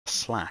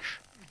flash.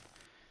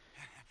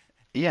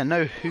 Yeah,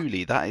 no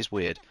hoolie, that is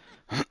weird.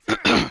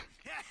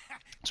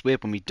 It's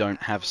weird when we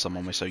don't have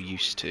someone we're so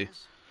used to.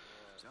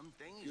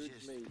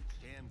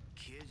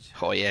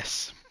 Oh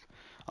yes,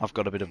 I've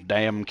got a bit of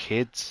damn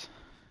kids.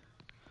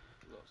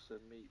 Lots of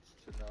meat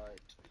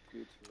tonight.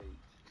 Good meat.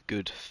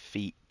 Good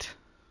feet.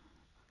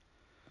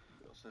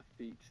 Lots of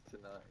feet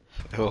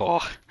tonight.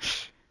 Oh,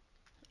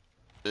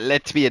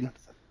 let me in.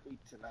 Lots of feet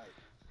tonight.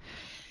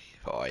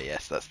 Oh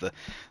yes, that's the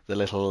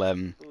little Oh,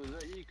 is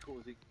that you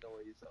causing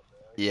noise up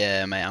there?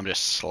 Yeah, mate, I'm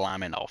just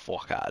slamming the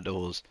fuck out of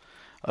doors.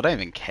 I don't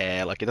even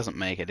care. Like, it doesn't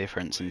make a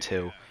difference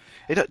until.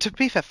 To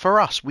be fair, for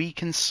us, we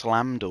can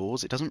slam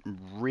doors. It doesn't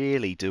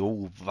really do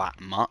all that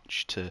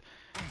much to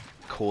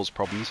cause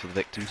problems for the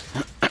victims.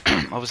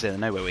 Obviously, they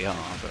know where we are,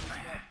 but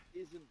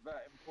Isn't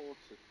that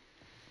important?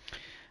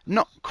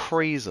 not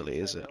crazily,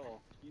 is it?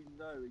 You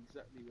know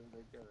exactly where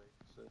they're going.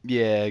 So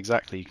Yeah,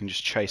 exactly. You can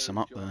just chase them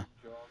up John, there.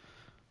 John.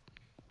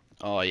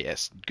 Oh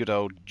yes, good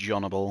old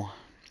Johnable.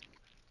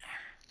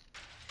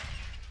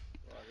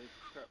 Right, they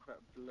trap that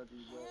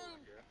bloody well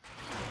here.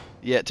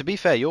 Yeah, to be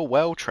fair, your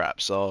well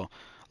traps are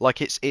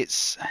like it's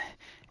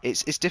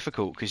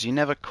difficult because you're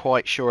never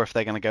quite sure if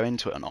they're going to go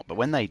into it or not. But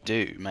when they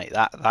do, mate,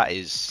 that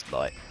is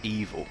like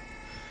evil.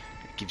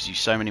 It gives you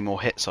so many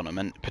more hits on them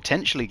and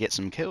potentially gets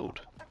them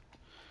killed.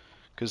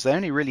 Because they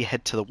only really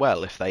head to the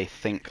well if they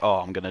think, oh,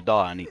 I'm going to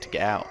die, I need to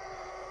get out.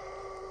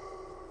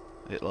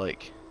 It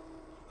like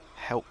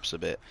helps a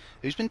bit.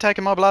 Who's been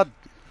taking my blood?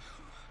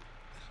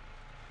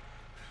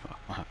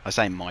 I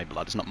say my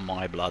blood, it's not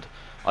my blood.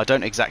 I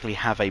don't exactly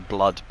have a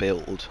blood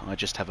build, I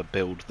just have a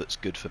build that's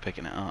good for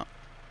picking it up.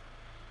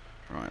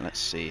 Right, let's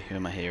see, who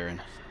am I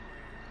hearing?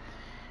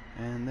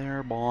 And there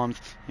are bombs,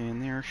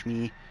 and there's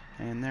me,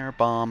 and there are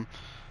bomb.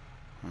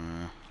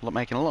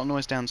 Making a lot of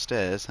noise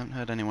downstairs, haven't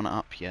heard anyone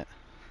up yet.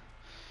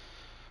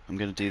 I'm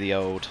going to do the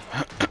old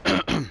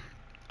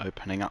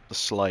opening up the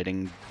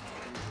sliding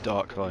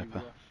Dark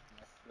Viper.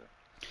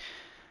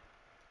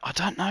 I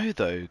don't know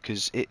though,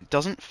 because it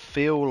doesn't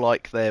feel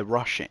like they're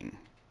rushing.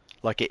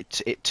 Like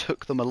it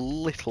took them a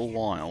little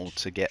while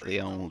to get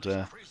the old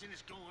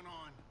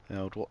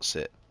what's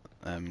it,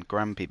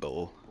 Grampy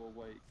Ball.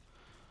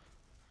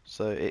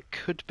 So it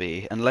could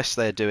be, unless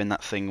they're doing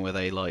that thing where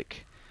they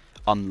like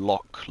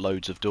unlock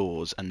loads of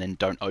doors and then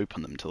don't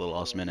open them till the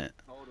last minute.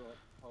 Hold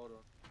on.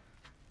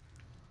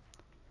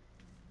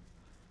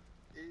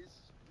 Is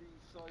the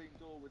sliding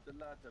door with the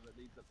ladder that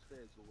leads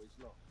upstairs always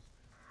locked?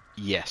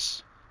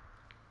 Yes.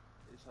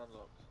 It's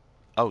unlocked.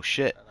 Oh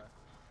shit.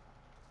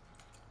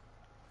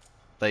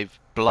 They've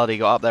bloody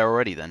got up there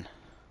already then.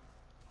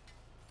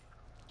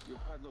 Your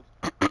padlock's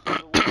so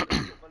the one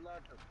that's got the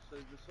ladder, so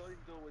the sliding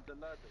door with the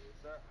ladder,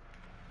 is that?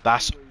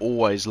 That's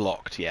always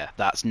locked, yeah.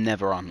 That's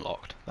never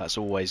unlocked. That's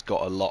always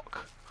got a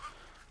lock.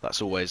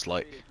 That's always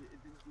like... It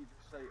didn't even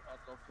say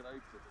unlock and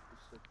open, it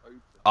just said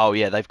open. Oh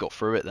yeah, they've got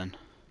through it then.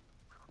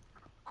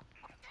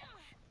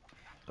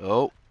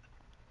 Oh.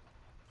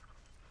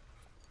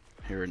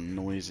 Hearing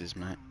noises,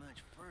 mate.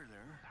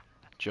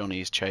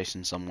 Johnny's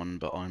chasing someone,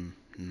 but I'm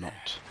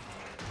not.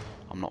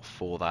 I'm not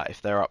for that.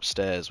 If they're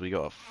upstairs, we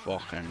gotta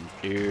fucking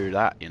do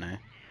that, you know.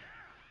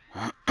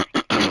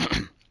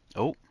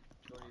 Oh.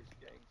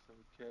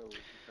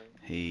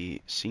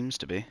 He seems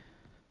to be.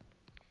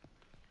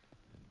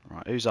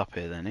 Right, who's up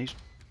here then? Who's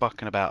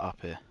fucking about up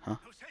here, huh?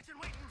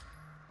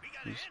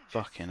 Who's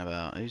fucking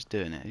about? Who's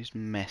doing it? Who's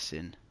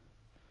messing?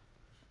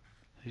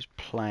 Who's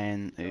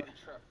playing? Who...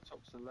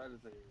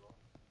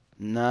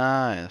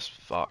 No, that's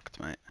fucked,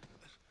 mate.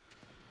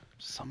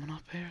 Someone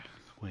up here?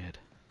 Weird.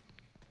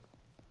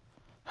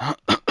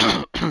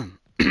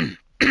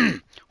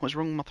 What's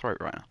wrong with my throat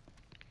right now?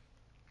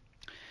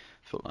 I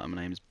feel like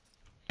my name's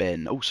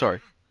Ben. Oh, sorry.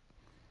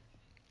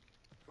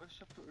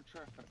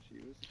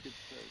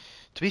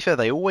 To be fair,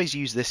 they always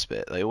use this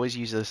bit. They always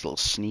use this little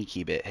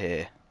sneaky bit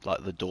here,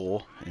 like the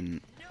door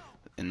in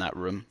that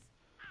room.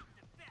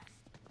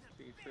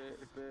 If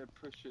they're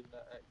pushing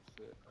that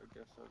exit, I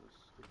guess I'll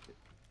just stick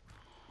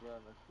it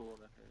around the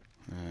corner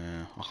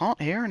here. I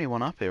can't hear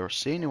anyone up here or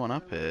see anyone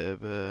up here,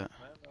 but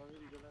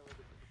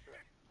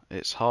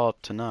it's hard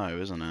to know,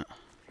 isn't it?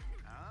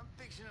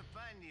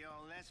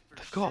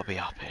 They've got to be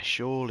up here.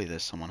 Surely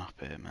there's someone up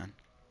here, man.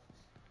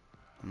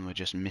 And we're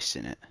just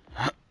missing it.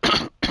 I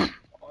think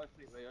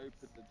they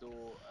opened the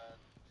door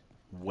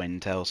and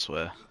went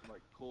elsewhere.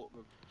 Like, caught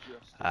them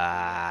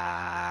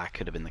just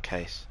could have been the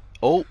case.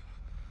 Oh!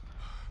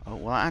 Oh,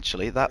 well,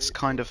 actually, that's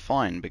kind of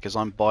fine, because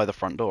I'm by the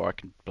front door. I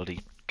can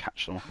bloody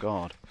catch them off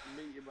guard.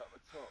 Meet him at the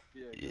top,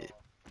 Yeah.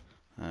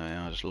 Oh,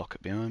 yeah, I'll just lock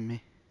it behind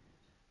me.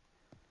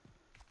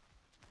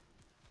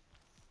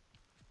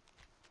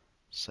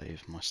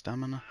 Save my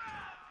stamina.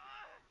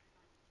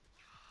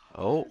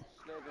 Oh!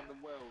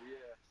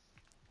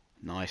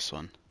 Nice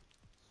one.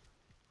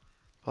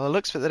 Well, it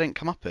looks like they didn't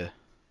come up here.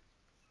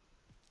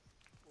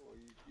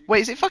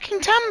 Wait, is it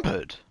fucking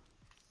tampered?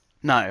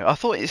 No, I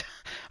thought it.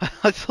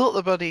 I thought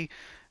the bloody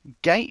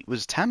gate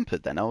was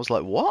tampered. Then I was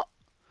like, what?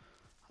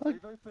 They've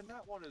opened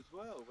that one as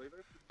well. They've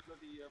opened the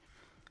bloody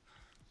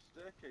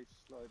staircase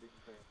sliding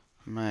thing.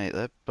 Mate,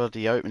 they're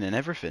bloody opening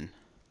everything.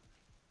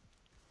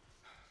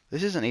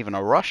 This isn't even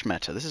a rush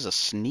meta, this is a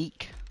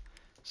sneak.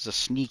 This is a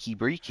sneaky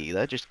breaky,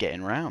 they're just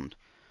getting round.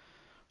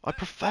 I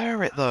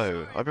prefer it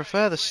though, I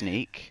prefer the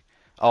sneak.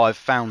 Oh, I've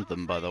found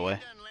them by the way.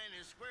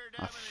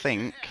 I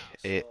think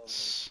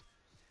it's...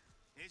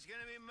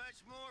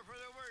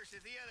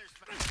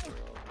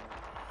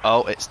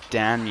 Oh, it's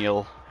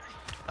Daniel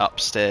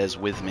upstairs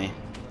with me.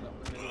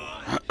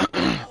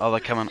 Oh, they're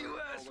coming.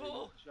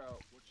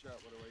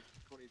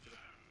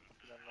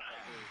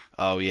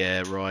 Oh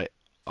yeah, right.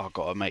 I've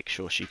got to make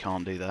sure she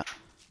can't do that.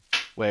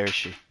 Where is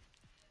she?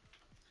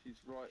 She's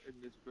right in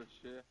this bush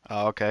here.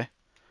 Oh, okay.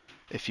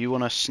 If you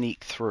want to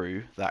sneak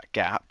through that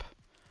gap,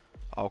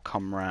 I'll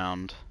come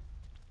round.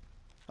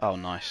 Oh,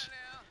 nice.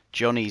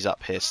 Johnny's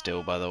up here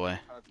still, by the way.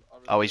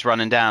 Oh, he's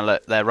running down.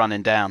 Look, they're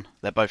running down.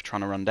 They're both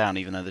trying to run down,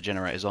 even though the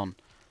generator's on.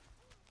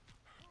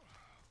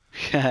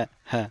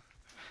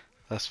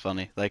 That's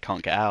funny. They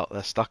can't get out.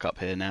 They're stuck up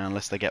here now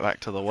unless they get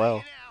back to the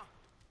well.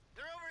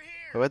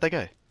 Where'd they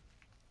go?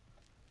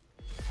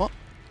 What?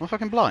 Am I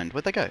fucking blind?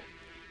 Where'd they go?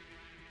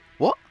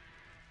 What?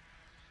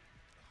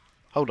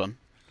 Hold on.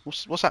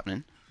 What's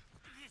happening?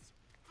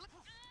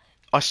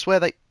 I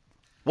swear they...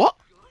 What?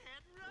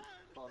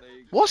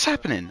 What's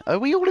happening? Are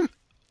we all in...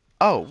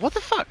 Oh, what the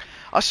fuck?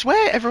 I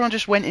swear everyone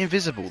just went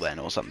invisible then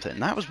or something.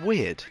 That was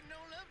weird.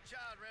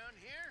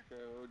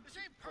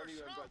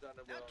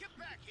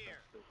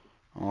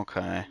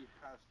 Okay.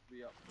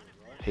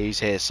 He's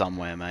here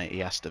somewhere, mate. He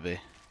has to be.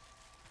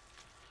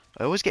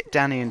 I always get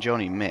Danny and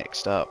Johnny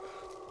mixed up.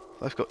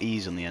 They've got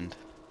E's on the end.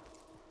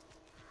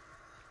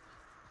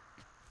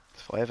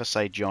 If I ever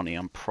say Johnny,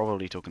 I'm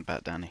probably talking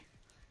about Danny.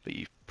 But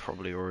you've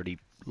probably already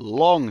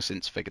long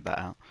since figured that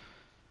out.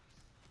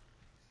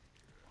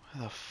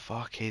 Where the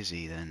fuck is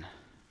he then?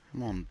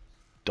 Come on,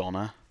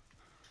 Donna.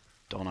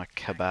 Donna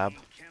Kebab.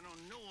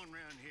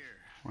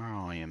 Where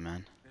are you,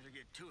 man?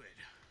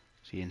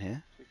 Is he in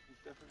here?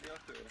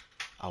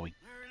 Oh, he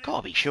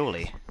gotta be,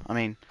 surely. I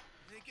mean,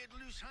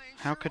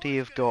 how could he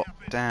have got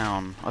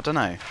down? I don't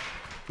know.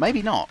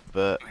 Maybe not,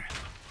 but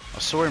I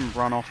saw him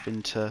run off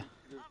into...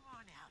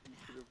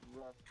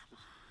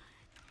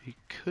 He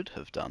could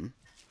have done.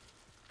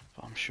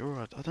 But I'm sure,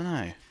 I don't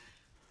know.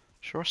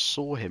 Sure I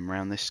saw him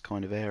around this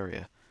kind of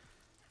area.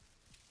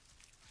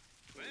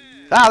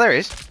 Ah, there he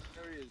is!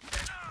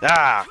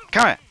 Ah,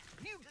 come here!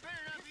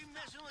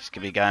 He's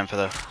gonna be going for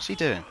the... What's he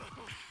doing?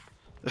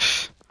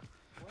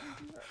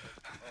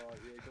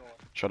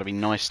 Try to be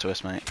nice to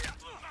us, mate.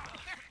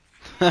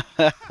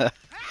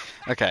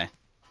 Okay.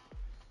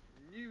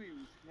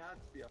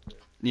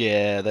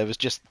 Yeah, there was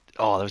just...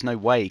 Oh, there was no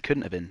way he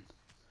couldn't have been.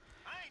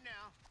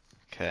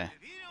 Okay,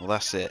 well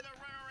that's it.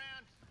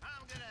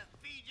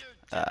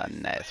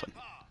 Nice one.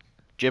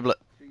 Giblet.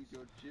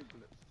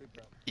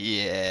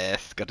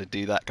 Yes, gotta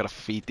do that. Gotta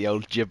feed the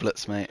old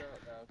giblets, mate.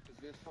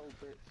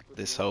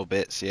 This whole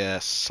bit's, yeah,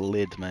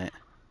 slid, mate.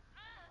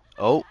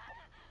 Oh,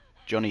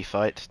 Johnny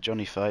fight,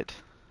 Johnny fight.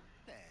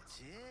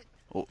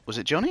 Oh, was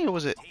it Johnny or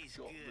was it?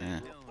 Yeah.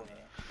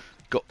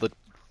 Got the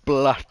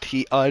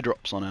bloody eye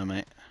drops on her,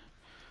 mate.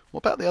 What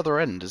about the other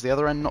end? Has the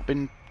other end not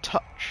been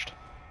touched?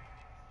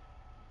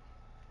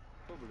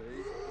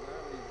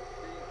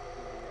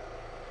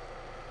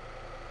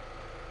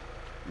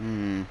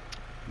 I'm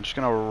just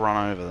gonna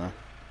run over there.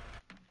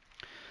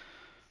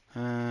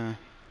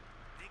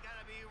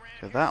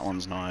 Okay, that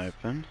one's not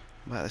open.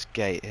 What about this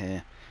gate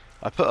here?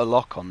 I put a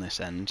lock on this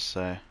end,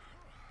 so...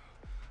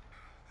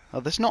 Oh,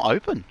 this not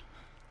open.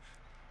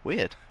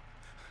 Weird.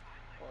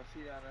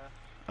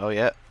 Oh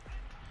yeah.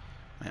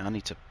 Mate, I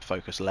need to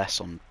focus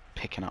less on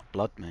picking up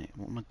blood, mate.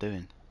 What am I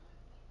doing?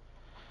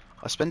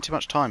 I spend too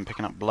much time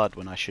picking up blood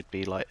when I should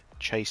be, like,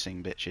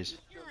 chasing bitches.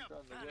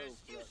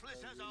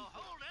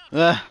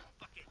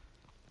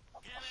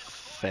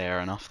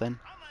 Fair enough, then.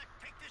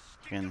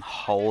 Fucking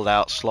hold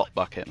out slot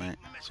bucket, mate.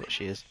 That's what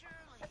she is.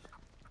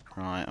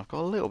 Right, I've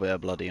got a little bit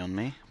of bloody on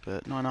me,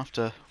 but not enough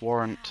to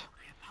warrant...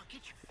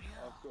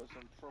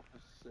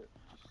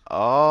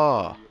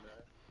 Oh!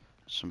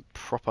 Some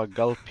proper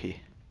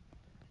gulpy.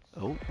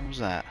 Oh, what was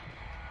that?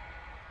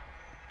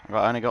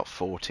 Right, I only got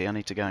 40. I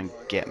need to go and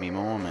get me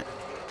more, mate.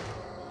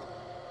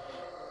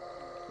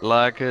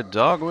 Like a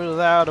dog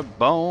without a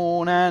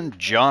bone and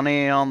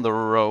Johnny on the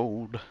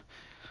road.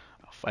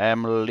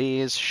 Family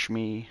is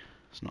shmee.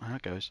 That's not how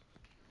it goes.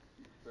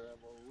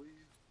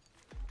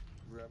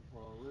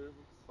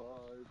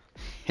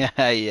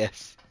 Yeah,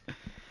 yes.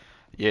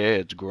 Yeah,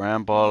 it's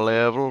Grandpa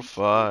level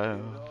 5.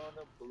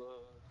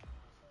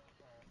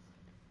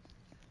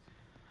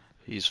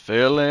 He's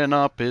filling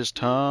up his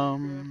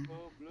tum.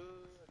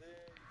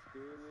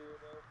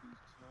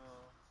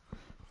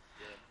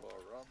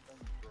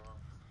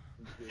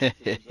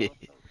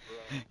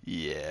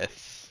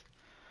 Yes.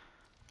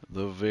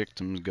 The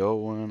victims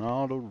going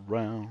all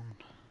around.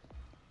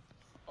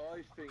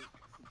 I think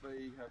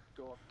they have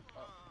gone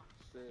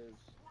upstairs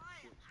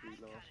since we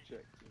last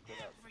checked and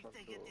got out the front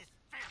door.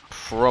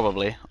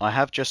 Probably. I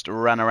have just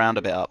ran around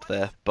a bit up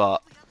there,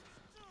 but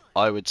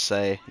I would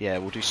say, yeah,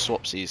 we'll do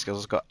swapsies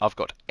because I've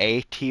got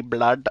 80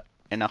 blood.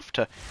 enough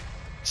to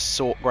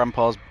sort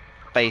Grandpa's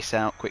face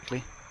out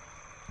quickly.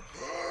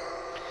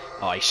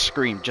 Oh, he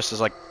screamed just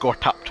as I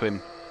got up to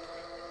him.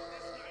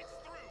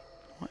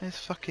 What the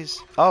fuck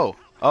is... Oh,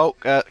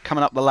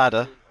 coming up the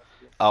ladder.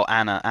 Oh,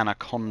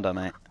 Anaconda,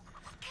 mate.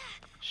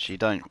 She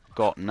don't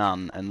got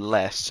none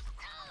unless...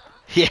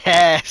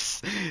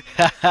 Yes!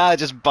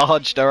 Just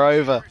barged her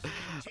over.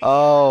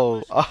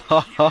 Oh,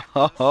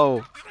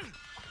 oh,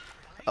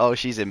 oh,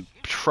 she's in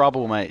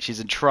trouble, mate. She's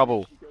in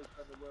trouble.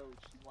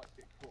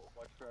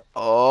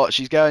 Oh,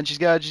 she's going.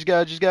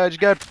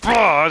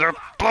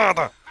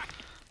 Brother.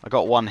 I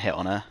got one hit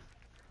on her,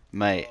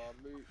 mate.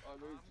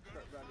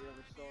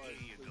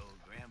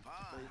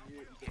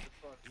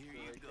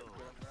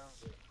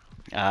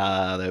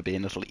 Ah, they're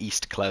being little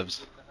East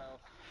clevs.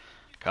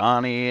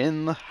 Connie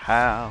in the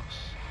house.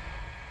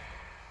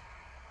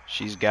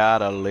 She's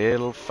got a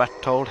little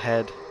fat old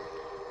head.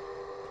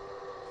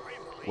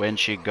 When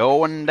she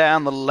going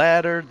down the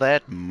ladder,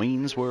 that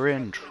means we're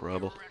in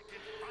trouble.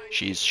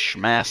 She's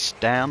smashed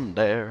down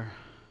there.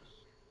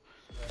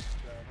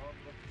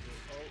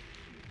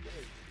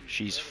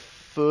 She's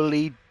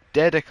fully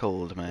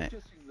dedicled, mate.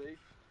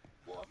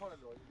 What I find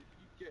annoying is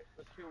if you get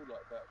a kill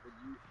like that when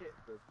you hit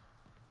them,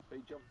 they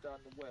jump down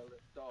the well and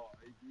die,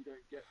 you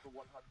don't get the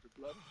 100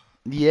 blood.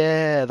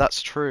 Yeah,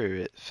 that's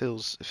true. It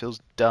feels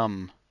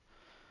dumb.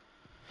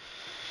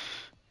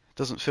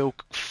 Doesn't feel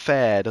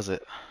fair, does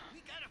it?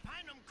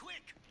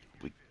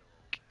 We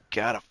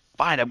gotta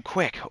find him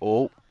quick.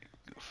 Oh,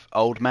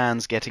 old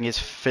man's getting his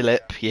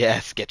fillip.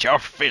 Yes, get your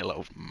fill,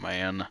 old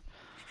man.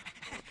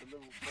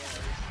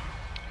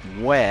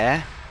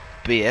 Where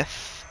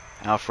beeth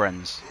our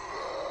friends?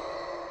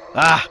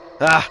 Ah!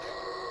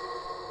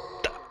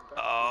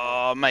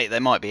 Oh, mate, they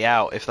might be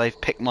out. If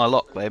they've picked my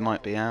lock, they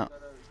might be out.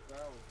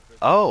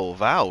 Oh,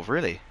 Valve,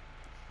 really?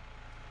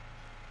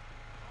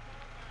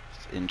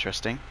 It's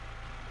interesting.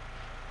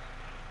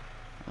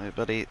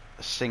 Nobody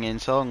singing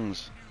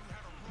songs.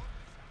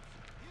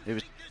 It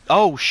was...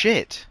 Oh,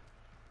 shit!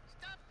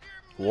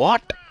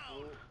 What?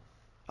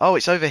 Oh,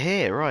 it's over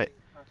here, right.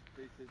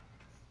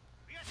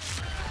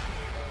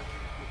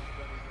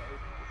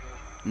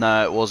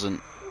 No, it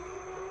wasn't.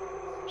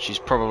 She's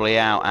probably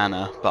out,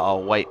 Anna, but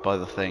I'll wait by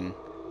the thing.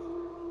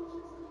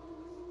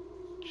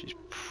 She's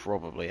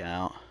probably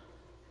out.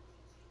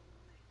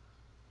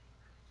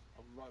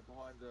 I'm right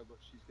behind her, but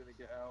she's gonna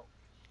get out.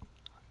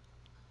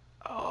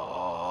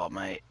 Oh,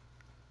 mate.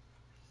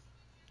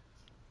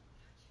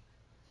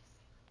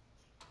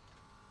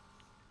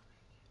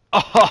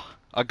 Oh,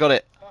 I got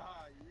it.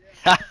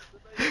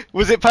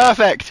 Was it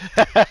perfect?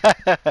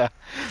 I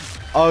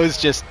was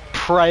just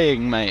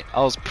praying, mate.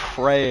 I was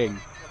praying.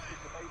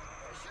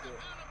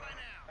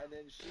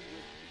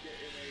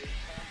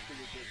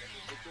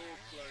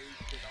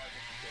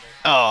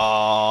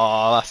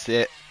 Oh, that's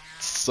it.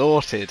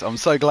 Sorted. I'm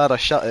so glad I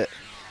shut it.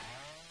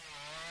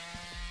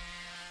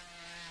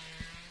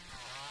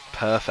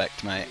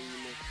 Perfect, mate.